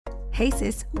Hey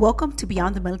sis, welcome to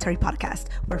Beyond the Military podcast,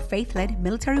 where faith-led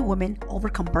military women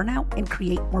overcome burnout and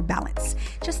create more balance.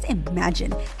 Just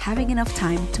imagine having enough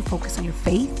time to focus on your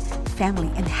faith,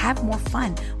 family, and have more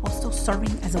fun while still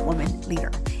serving as a woman leader.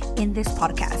 In this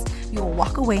podcast, you will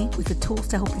walk away with the tools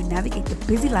to help you navigate the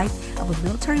busy life of a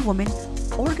military woman,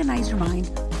 organize your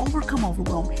mind, overcome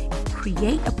overwhelm,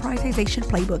 create a prioritization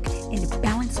playbook, and a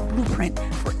balanced blueprint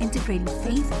for integrating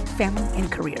faith, family,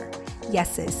 and career.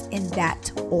 Yes, sis, in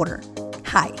that order.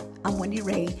 Hi, I'm Wendy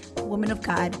Ray, woman of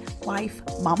God, wife,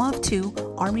 mama of two,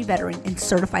 Army veteran, and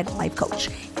certified life coach.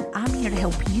 And I'm here to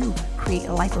help you create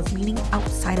a life of meaning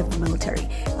outside of the military,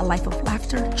 a life of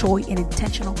laughter, joy, and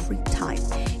intentional free time.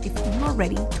 If you are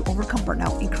ready to overcome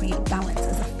burnout and create balance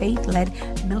as a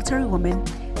faith-led military woman,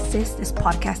 sis, this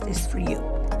podcast is for you.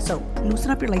 So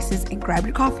loosen up your laces and grab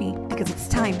your coffee because it's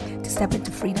time to step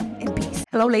into freedom and peace.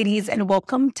 Hello, ladies, and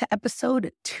welcome to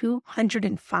episode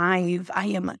 205. I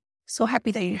am so happy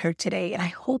that you're here today, and I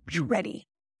hope you're ready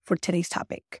for today's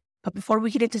topic. But before we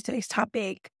get into today's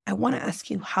topic, I want to ask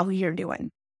you how you're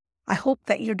doing. I hope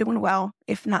that you're doing well.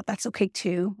 If not, that's okay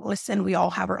too. Listen, we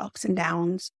all have our ups and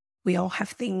downs. We all have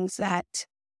things that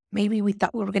maybe we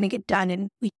thought we were going to get done and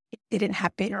it didn't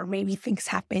happen, or maybe things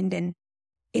happened and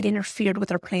it interfered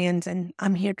with our plans. And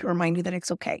I'm here to remind you that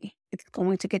it's okay. It's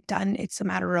going to get done. It's a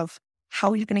matter of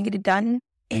how you're going to get it done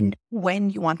and when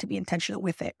you want to be intentional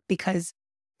with it, because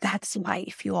that's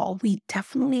life, you all. We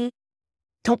definitely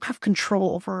don't have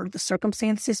control over the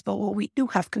circumstances, but what we do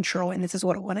have control, and this is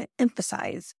what I want to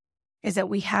emphasize, is that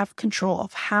we have control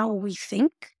of how we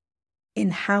think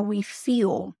and how we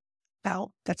feel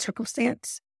about that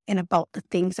circumstance and about the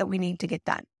things that we need to get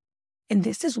done. And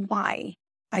this is why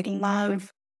I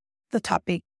love the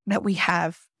topic that we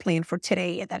have planned for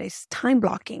today, and that is time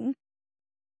blocking,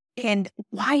 and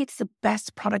why it's the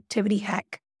best productivity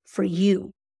hack for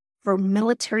you, for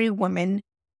military women,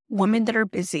 women that are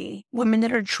busy, women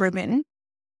that are driven,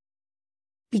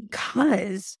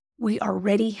 because we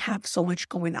already have so much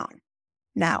going on.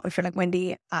 Now, if you're like,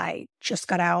 Wendy, I just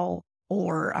got out,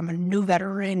 or I'm a new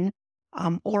veteran,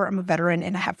 or I'm a veteran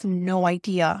and I have no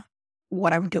idea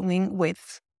what I'm doing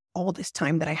with all this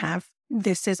time that I have,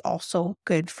 this is also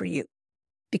good for you,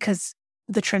 because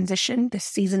the transition, the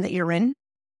season that you're in,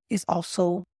 is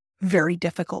also very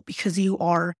difficult, because you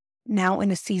are now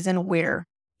in a season where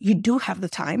you do have the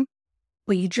time,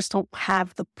 but you just don't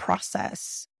have the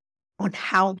process on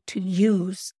how to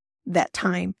use that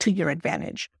time to your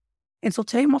advantage. And so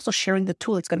today I'm also sharing the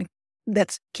tool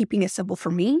that's keeping it simple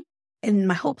for me. And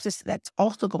my hopes is that's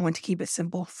also going to keep it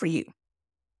simple for you.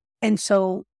 And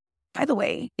so, by the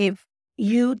way, if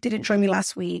you didn't join me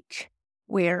last week,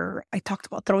 where I talked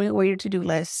about throwing away your to-do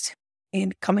list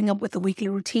and coming up with a weekly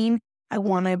routine, I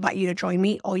want to invite you to join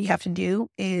me. All you have to do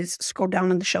is scroll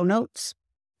down in the show notes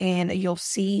and you'll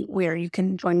see where you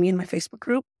can join me in my Facebook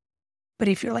group. But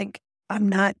if you're like, I'm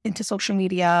not into social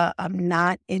media, I'm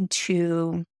not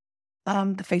into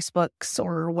the Facebooks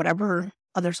or whatever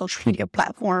other social media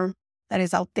platform that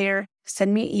is out there,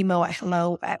 send me an email at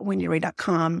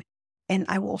hello@wendyray.com, and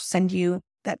I will send you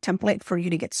that template for you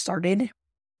to get started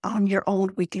on your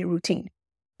own weekly routine.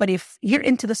 But if you're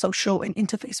into the social and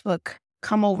into Facebook,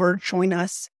 come over, join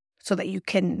us so that you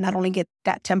can not only get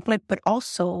that template, but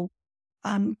also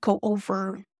go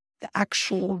over the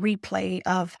actual replay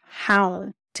of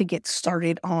how to get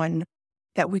started on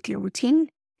that weekly routine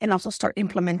and also start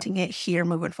implementing it here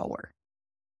moving forward.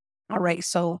 All right.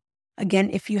 So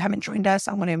again, if you haven't joined us,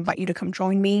 I want to invite you to come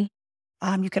join me.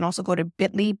 You can also go to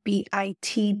bit.ly,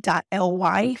 bit.ly/Beyond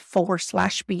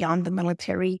the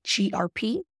Military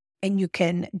GRP, and you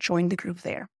can join the group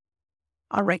there.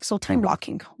 All right, so time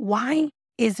blocking. Why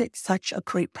is it such a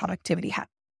great productivity hack?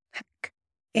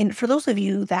 And for those of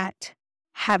you that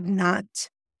have not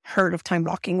heard of time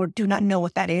blocking or do not know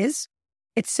what that is,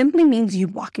 it simply means you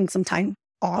blocking some time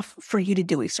off for you to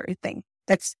do a certain thing.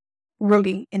 That's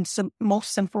really, in some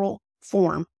most simple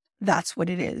form, that's what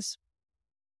it is.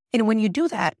 And when you do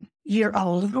that, you're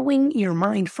allowing your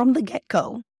mind from the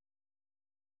get-go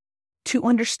to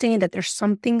understand that there's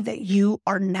something that you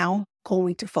are now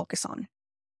going to focus on.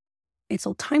 And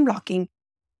so time blocking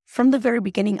from the very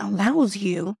beginning allows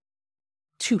you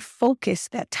to focus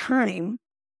that time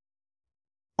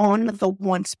on the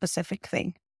one specific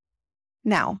thing.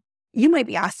 Now, you might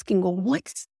be asking, well,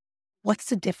 what's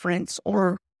the difference,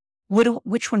 or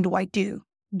which one do I do?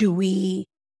 Do we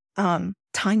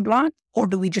time block, or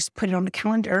do we just put it on the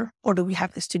calendar, or do we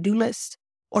have this to-do list,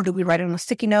 or do we write it on a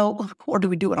sticky note, or do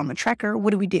we do it on the tracker?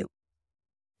 What do we do?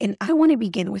 And I want to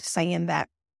begin with saying that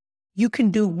you can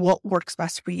do what works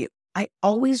best for you. I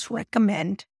always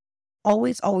recommend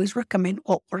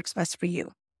what works best for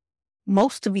you.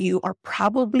 most of you are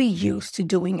probably used to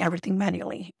doing everything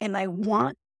manually. And I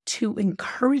want to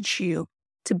encourage you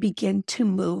to begin to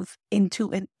move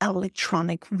into an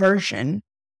electronic version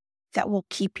that will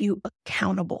keep you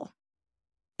accountable.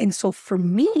 And so for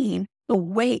me, the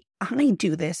way I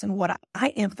do this and what I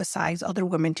emphasize other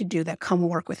women to do that come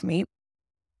work with me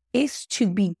is to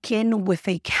begin with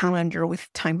a calendar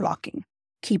with time blocking,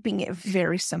 keeping it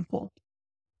very simple.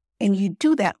 And you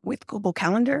do that with Google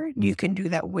Calendar. You can do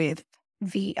that with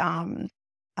the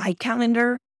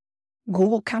iCalendar,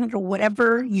 Google Calendar,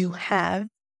 whatever you have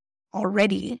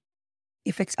already.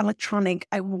 If it's electronic,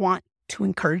 I want to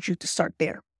encourage you to start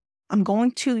there. I'm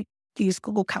going to use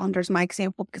Google Calendar as my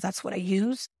example because that's what I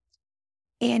use.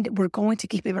 And we're going to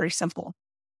keep it very simple.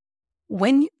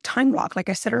 When you time block, like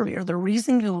I said earlier, the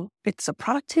reason it's a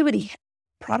productivity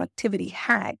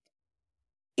hack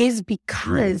is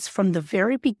because from the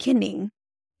very beginning,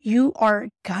 you are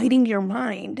guiding your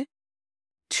mind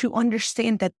to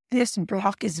understand that this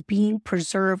block is being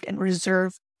preserved and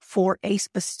reserved for a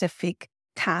specific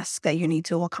task that you need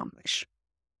to accomplish.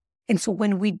 And so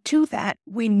when we do that,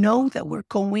 we know that we're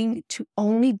going to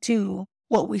only do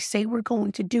what we say we're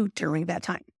going to do during that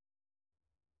time.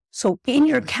 So in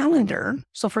your calendar,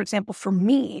 so for example, for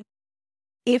me,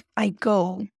 if I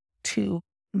go to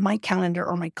my calendar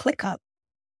or my ClickUp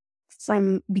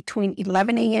from between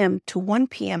 11 a.m. to 1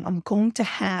 p.m., I'm going to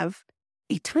have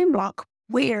a time block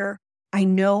where I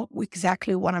know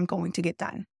exactly what I'm going to get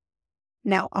done.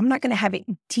 Now, I'm not going to have it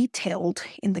detailed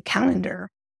in the calendar.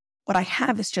 What I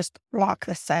have is just a block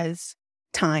that says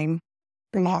time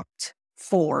blocked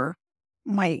for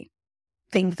my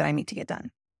things that I need to get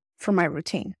done, for my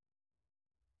routine.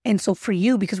 And so for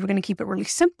you, because we're going to keep it really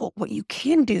simple, what you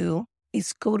can do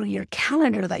is go to your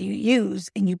calendar that you use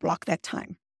and you block that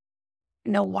time.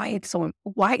 Now, why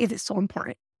is it so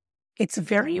important? It's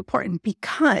very important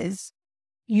because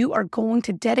you are going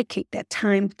to dedicate that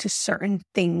time to certain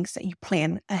things that you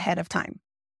plan ahead of time.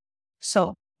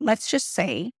 So let's just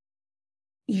say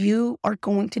you are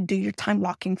going to do your time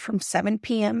blocking from 7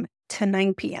 p.m. to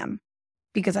 9 p.m.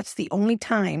 because that's the only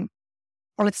time,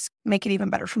 or let's make it even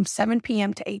better, from 7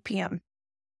 p.m. to 8 p.m.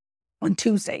 on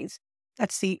Tuesdays.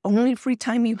 That's the only free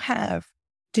time you have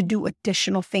to do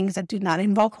additional things that do not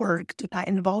involve work, do not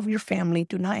involve your family,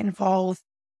 do not involve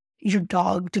your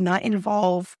dog, do not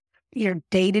involve your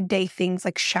day-to-day things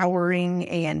like showering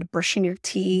and brushing your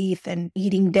teeth and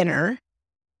eating dinner.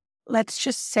 Let's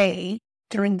just say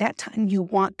during that time you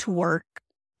want to work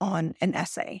on an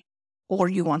essay, or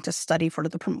you want to study for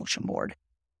the promotion board,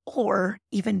 or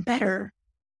even better,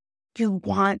 you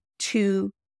want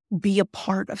to be a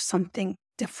part of something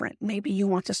different. Maybe you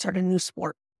want to start a new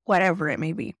sport, whatever it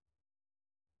may be.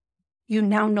 You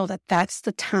now know that that's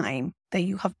the time that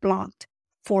you have blocked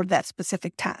for that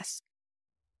specific task.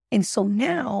 And so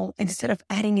now, instead of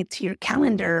adding it to your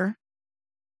calendar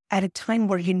at a time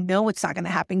where you know it's not going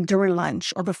to happen during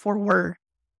lunch or before work,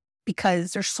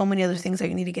 because there's so many other things that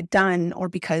you need to get done, or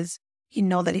because you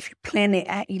know that if you plan it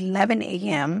at 11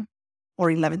 a.m. or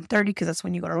 11:30, because that's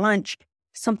when you go to lunch,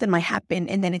 something might happen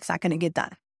and then it's not going to get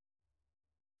done.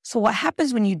 So what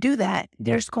happens when you do that,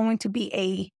 there's going to be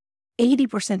a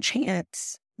 80%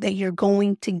 chance that you're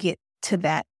going to get to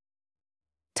that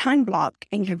time block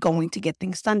and you're going to get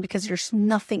things done because there's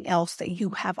nothing else that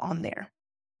you have on there.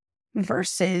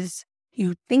 Versus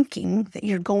you thinking that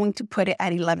you're going to put it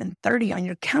at 11:30 on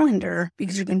your calendar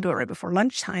because you're going to do it right before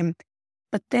lunchtime,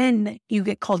 but then you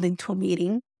get called into a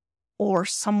meeting or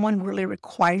someone really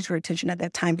requires your attention at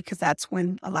that time because that's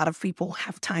when a lot of people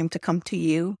have time to come to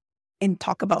you and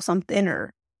talk about something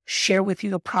or share with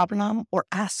you a problem or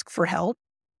ask for help.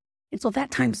 And so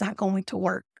that time's not going to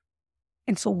work.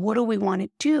 And so what do we want to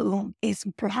do is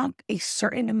block a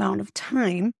certain amount of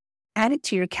time, add it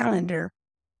to your calendar,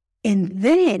 and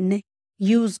then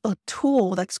use a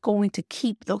tool that's going to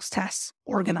keep those tasks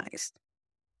organized.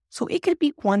 So it could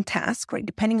be one task, right?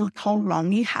 Depending on how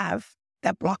long you have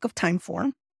that block of time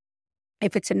for.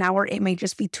 If it's an hour, it may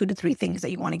just be 2 to 3 things that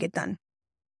you want to get done.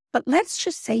 But let's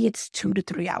just say it's 2 to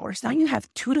 3 hours. Now you have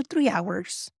 2 to 3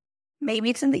 hours. Maybe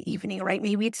it's in the evening, right?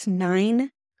 Maybe it's 9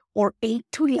 or 8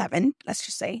 to 11. Let's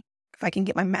just say, if I can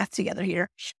get my math together here.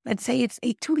 Let's say it's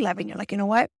 8 to 11. You're like, you know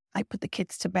what? I put the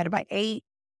kids to bed by 8.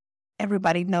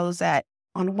 Everybody knows that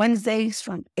on Wednesdays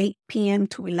from 8 p.m.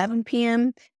 to 11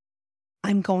 p.m.,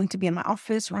 I'm going to be in my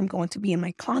office or I'm going to be in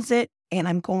my closet and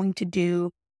I'm going to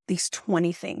do these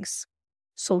 20 things.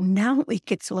 So now it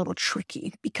gets a little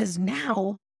tricky because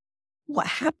now what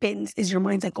happens is your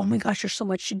mind's like, oh my gosh, there's so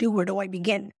much to do. Where do I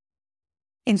begin?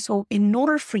 And so in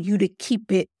order for you to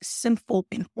keep it simple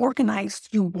and organized,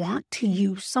 you want to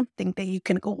use something that you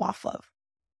can go off of.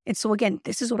 And so again,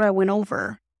 this is what I went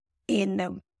over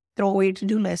in Throw Away Your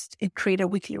To-Do List and Create a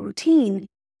Weekly Routine,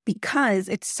 because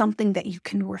it's something that you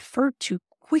can refer to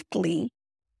quickly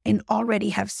and already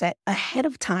have set ahead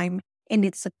of time. And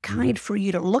it's a guide for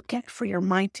you to look at, for your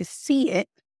mind to see it,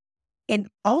 and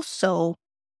also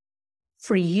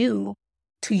for you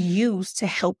to use to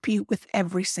help you with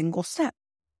every single step.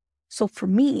 So for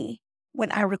me,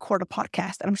 when I record a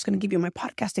podcast, and I'm just going to give you my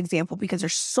podcast example because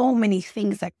there's so many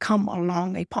things that come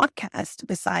along a podcast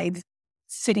besides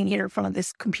sitting here in front of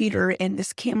this computer and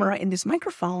this camera and this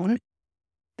microphone.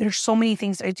 There's so many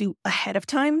things that I do ahead of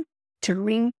time,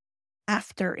 during,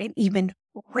 after, and even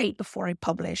right before I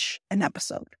publish an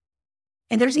episode.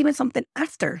 And there's even something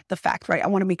after the fact, right? I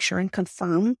want to make sure and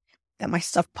confirm that my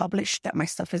stuff published, that my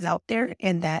stuff is out there,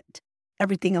 and that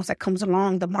everything else that comes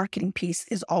along, the marketing piece,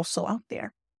 is also out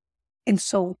there. And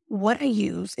so what I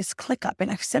use is ClickUp.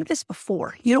 And I've said this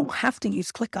before, you don't have to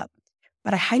use ClickUp,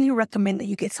 but I highly recommend that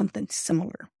you get something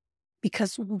similar,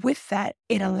 because with that,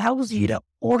 it allows you to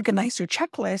organize your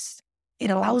checklist. It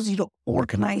allows you to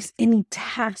organize any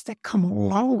tasks that come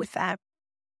along with that.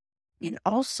 And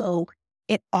also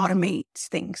it automates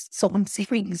things. So I'm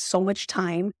saving so much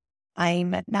time.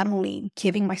 I'm not only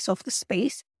giving myself the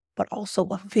space, but also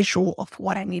a visual of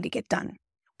what I need to get done.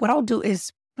 What I'll do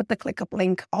is put the ClickUp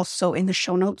link also in the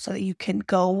show notes so that you can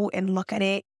go and look at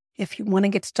it. If you want to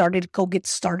get started, go get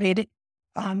started.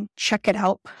 Check it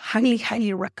out. Highly,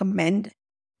 highly recommend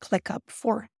ClickUp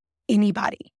for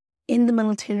anybody in the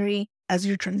military, as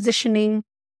you're transitioning,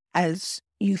 as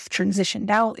you've transitioned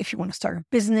out, if you want to start a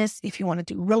business, if you want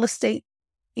to do real estate,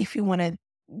 if you want to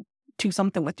do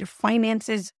something with your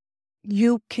finances,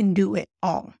 you can do it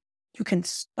all. You can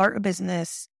start a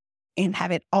business and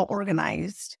have it all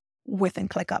organized within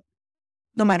ClickUp,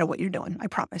 no matter what you're doing. I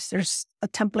promise there's a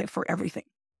template for everything.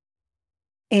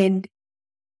 And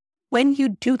when you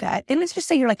do that, and let's just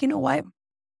say you're like, you know what?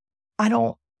 I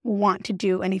don't want to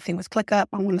do anything with ClickUp.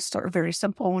 I want to start very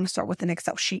simple. I want to start with an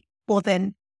Excel sheet. Well,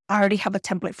 then I already have a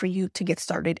template for you to get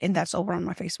started, and that's over on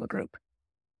my Facebook group.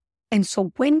 And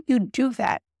so when you do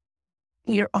that,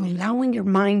 you're allowing your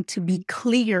mind to be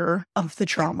clear of the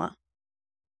drama.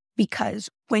 Because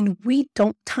when we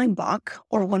don't time block,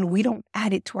 or when we don't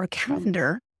add it to our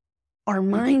calendar, our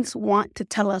minds want to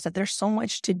tell us that there's so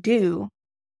much to do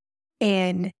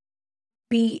and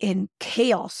be in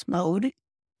chaos mode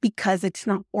because it's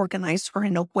not organized or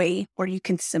in a way where you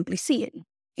can simply see it.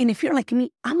 And if you're like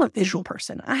me, I'm a visual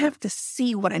person. I have to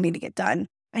see what I need to get done.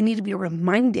 I need to be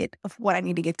reminded of what I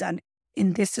need to get done.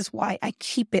 And this is why I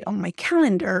keep it on my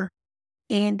calendar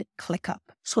and ClickUp.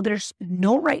 So there's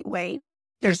no right way.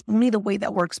 There's only the way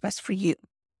that works best for you.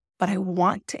 But I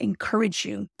want to encourage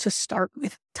you to start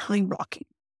with time blocking.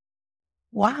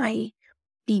 Why?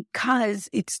 Because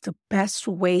it's the best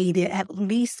way to at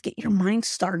least get your mind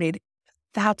started.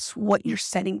 That's what you're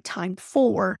setting time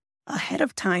for ahead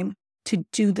of time, to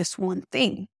do this one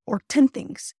thing or 10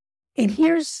 things. And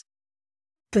here's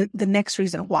the next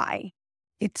reason why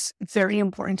it's very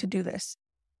important to do this.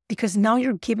 Because now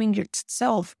you're giving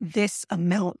yourself this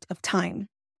amount of time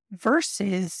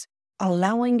versus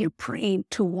allowing your brain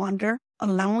to wander,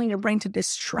 allowing your brain to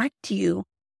distract you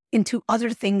into other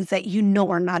things that you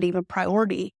know are not even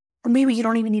priority, or maybe you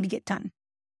don't even need to get done.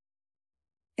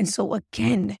 And so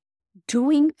again,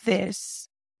 doing this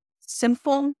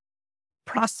simple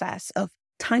process of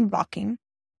time blocking,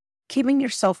 giving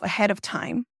yourself ahead of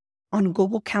time on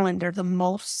Google Calendar, the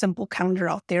most simple calendar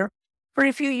out there, or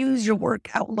if you use your work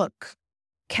Outlook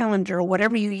calendar or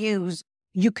whatever you use,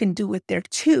 you can do it there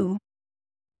too.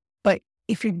 But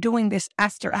if you're doing this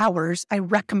after hours, I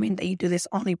recommend that you do this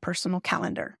on a personal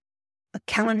calendar, a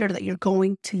calendar that you're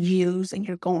going to use and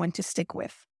you're going to stick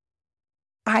with.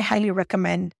 I highly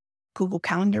recommend Google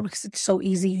Calendar because it's so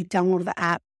easy. You download the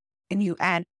app and you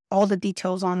add all the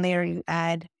details on there. You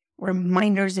add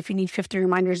reminders. If you need 50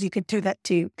 reminders, you could do that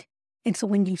too. And so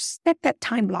when you set that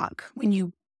time block, when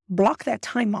you block that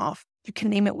time off, you can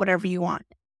name it whatever you want.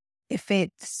 If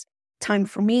it's time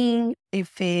for me,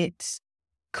 if it's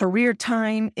career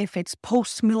time, if it's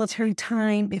post-military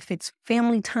time, if it's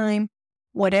family time,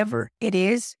 whatever it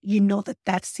is, you know that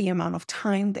that's the amount of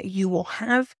time that you will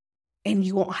have, and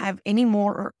you won't have any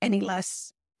more or any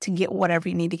less to get whatever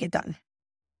you need to get done.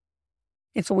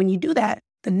 And so when you do that,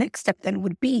 the next step then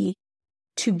would be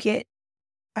to get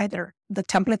either the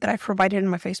template that I provided in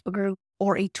my Facebook group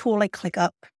or a tool like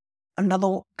ClickUp.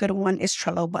 Another good one is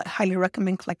Trello, but highly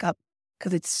recommend ClickUp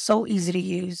because it's so easy to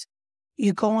use.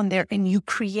 You go on there and you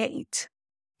create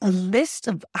a list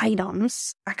of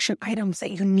items, action items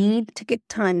that you need to get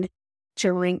done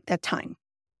during that time.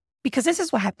 Because this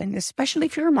is what happens, especially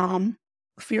if you're a mom,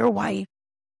 if you're a wife,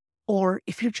 or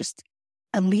if you're just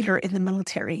a leader in the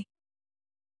military,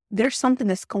 there's something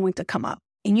that's going to come up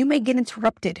and you may get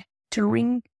interrupted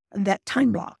during that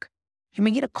time block. You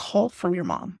may get a call from your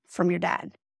mom, from your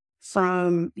dad,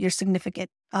 from your significant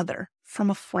other, from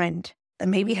a friend that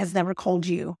maybe has never called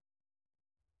you.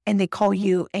 And they call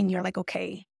you and you're like,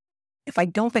 okay, if I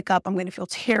don't pick up, I'm going to feel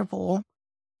terrible.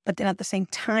 But then at the same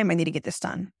time, I need to get this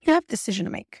done. You have a decision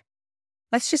to make.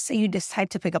 Let's just say you decide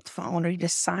to pick up the phone or you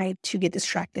decide to get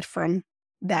distracted from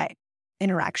that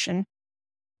interaction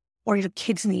or your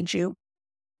kids need you.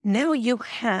 Now you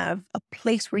have a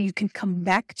place where you can come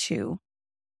back to.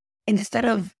 And instead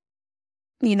of,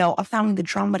 allowing the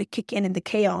drama to kick in and the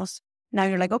chaos, now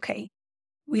you're like, okay,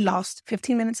 we lost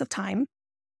 15 minutes of time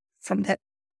from that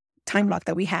time block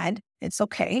that we had. It's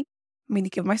okay. I'm going to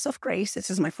give myself grace. This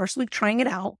is my first week trying it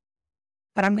out,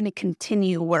 but I'm going to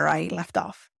continue where I left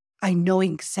off. I know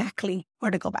exactly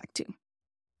where to go back to.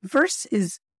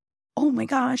 Versus, oh my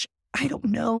gosh, I don't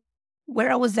know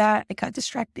where I was at. I got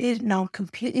distracted. Now I'm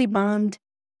completely bummed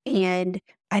and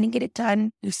I didn't get it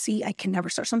done. You see, I can never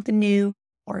start something new.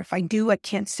 Or if I do, I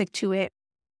can't stick to it.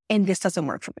 And this doesn't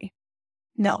work for me.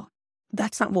 No,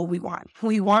 that's not what we want.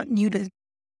 We want you to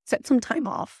set some time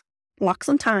off, block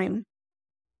some time,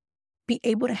 be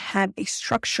able to have a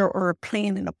structure or a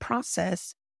plan and a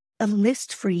process, a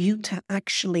list for you to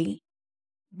actually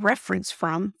reference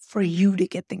from for you to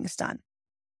get things done.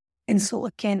 And so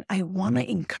again, I want to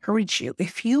encourage you.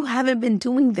 If you haven't been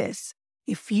doing this,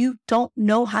 if you don't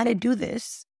know how to do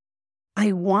this,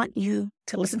 I want you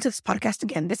to listen to this podcast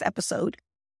again, this episode,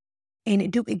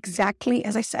 and do exactly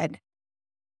as I said.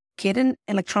 Get an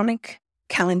electronic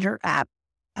calendar app,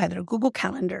 either a Google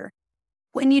Calendar.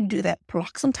 When you do that,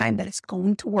 block some time that is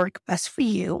going to work best for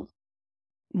you.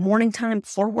 Morning time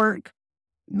before work,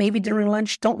 maybe during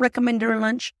lunch. Don't recommend during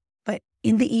lunch, but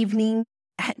in the evening,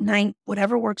 at night,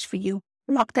 whatever works for you,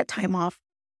 block that time off.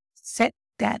 Set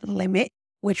that limit,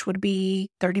 which would be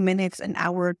 30 minutes, an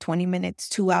hour, 20 minutes,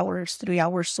 2 hours, 3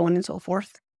 hours, so on and so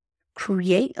forth.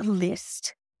 Create a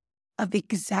list of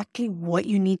exactly what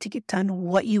you need to get done,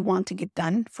 what you want to get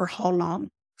done, for how long.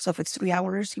 So if it's 3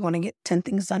 hours, you want to get 10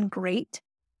 things done, great.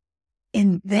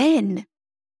 And then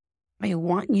I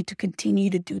want you to continue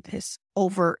to do this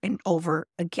over and over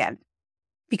again.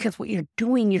 Because what you're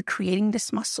doing, you're creating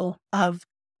this muscle of,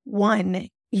 one,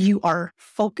 you are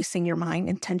focusing your mind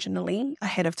intentionally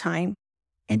ahead of time.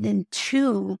 And then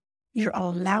 2, you're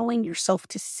allowing yourself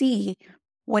to see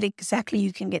what exactly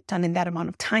you can get done in that amount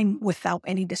of time without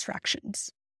any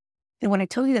distractions. And when I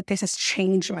tell you that this has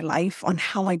changed my life on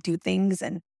how I do things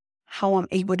and how I'm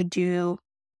able to do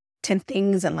 10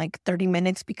 things in like 30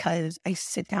 minutes because I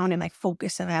sit down and I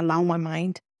focus and I allow my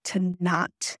mind to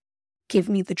not give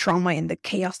me the drama and the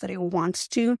chaos that it wants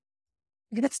to.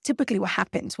 That's typically what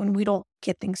happens when we don't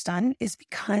get things done, is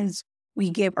because we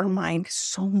give our mind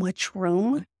so much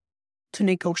room to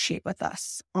negotiate with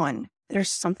us on, there's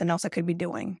something else I could be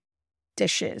doing.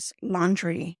 Dishes,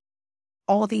 laundry,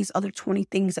 all these other 20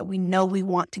 things that we know we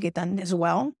want to get done as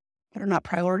well, that are not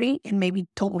priority and maybe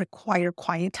don't require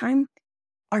quiet time,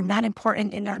 are not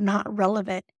important and are not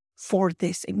relevant for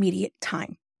this immediate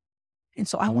time. And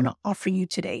so I want to offer you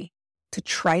today to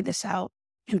try this out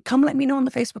and come let me know in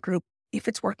the Facebook group if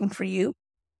it's working for you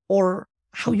or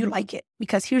how you like it.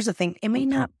 Because here's the thing, it may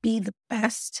not be the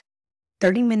best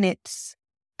 30 minutes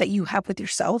that you have with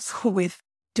yourself with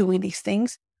doing these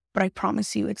things, but I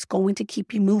promise you it's going to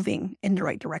keep you moving in the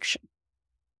right direction.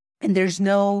 And there's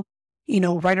no,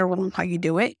 right or wrong how you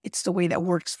do it. It's the way that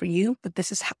works for you, but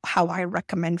this is how I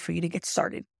recommend for you to get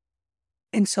started.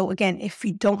 And so again, if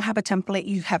you don't have a template,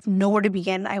 you have nowhere to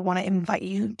begin, I want to invite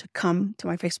you to come to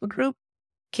my Facebook group,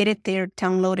 get it there,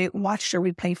 download it, watch the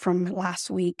replay from last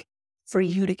week for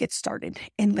you to get started.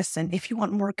 And listen, if you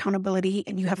want more accountability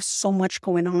and you have so much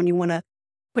going on, you want to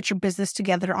put your business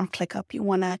together on ClickUp, you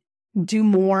want to do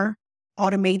more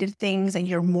automated things and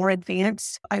you're more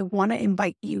advanced, I want to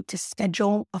invite you to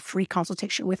schedule a free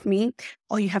consultation with me.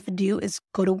 All you have to do is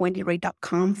go to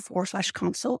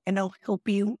wendyray.com/consult and I'll help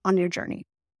you on your journey.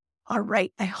 All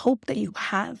right. I hope that you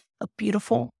have a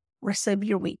beautiful rest of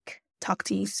your week. Talk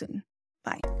to you soon.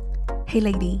 Bye. Hey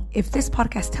lady, if this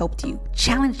podcast helped you,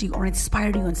 challenged you, or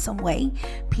inspired you in some way,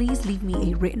 please leave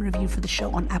me a written review for the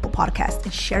show on Apple Podcasts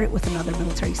and share it with another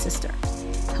military sister.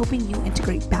 Helping you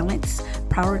integrate balance,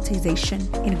 prioritization,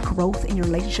 and growth in your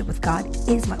relationship with God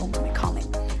is my ultimate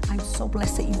calling. I'm so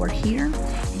blessed that you are here,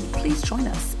 and please join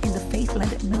us in the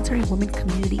Faith-Led Military Women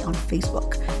community on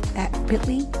Facebook at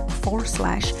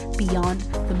bit.ly/Beyond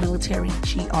the Military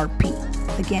GRP.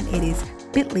 Again, it is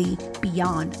bit.ly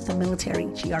Beyond the Military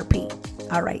GRP.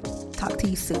 All right, talk to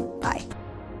you soon. Bye.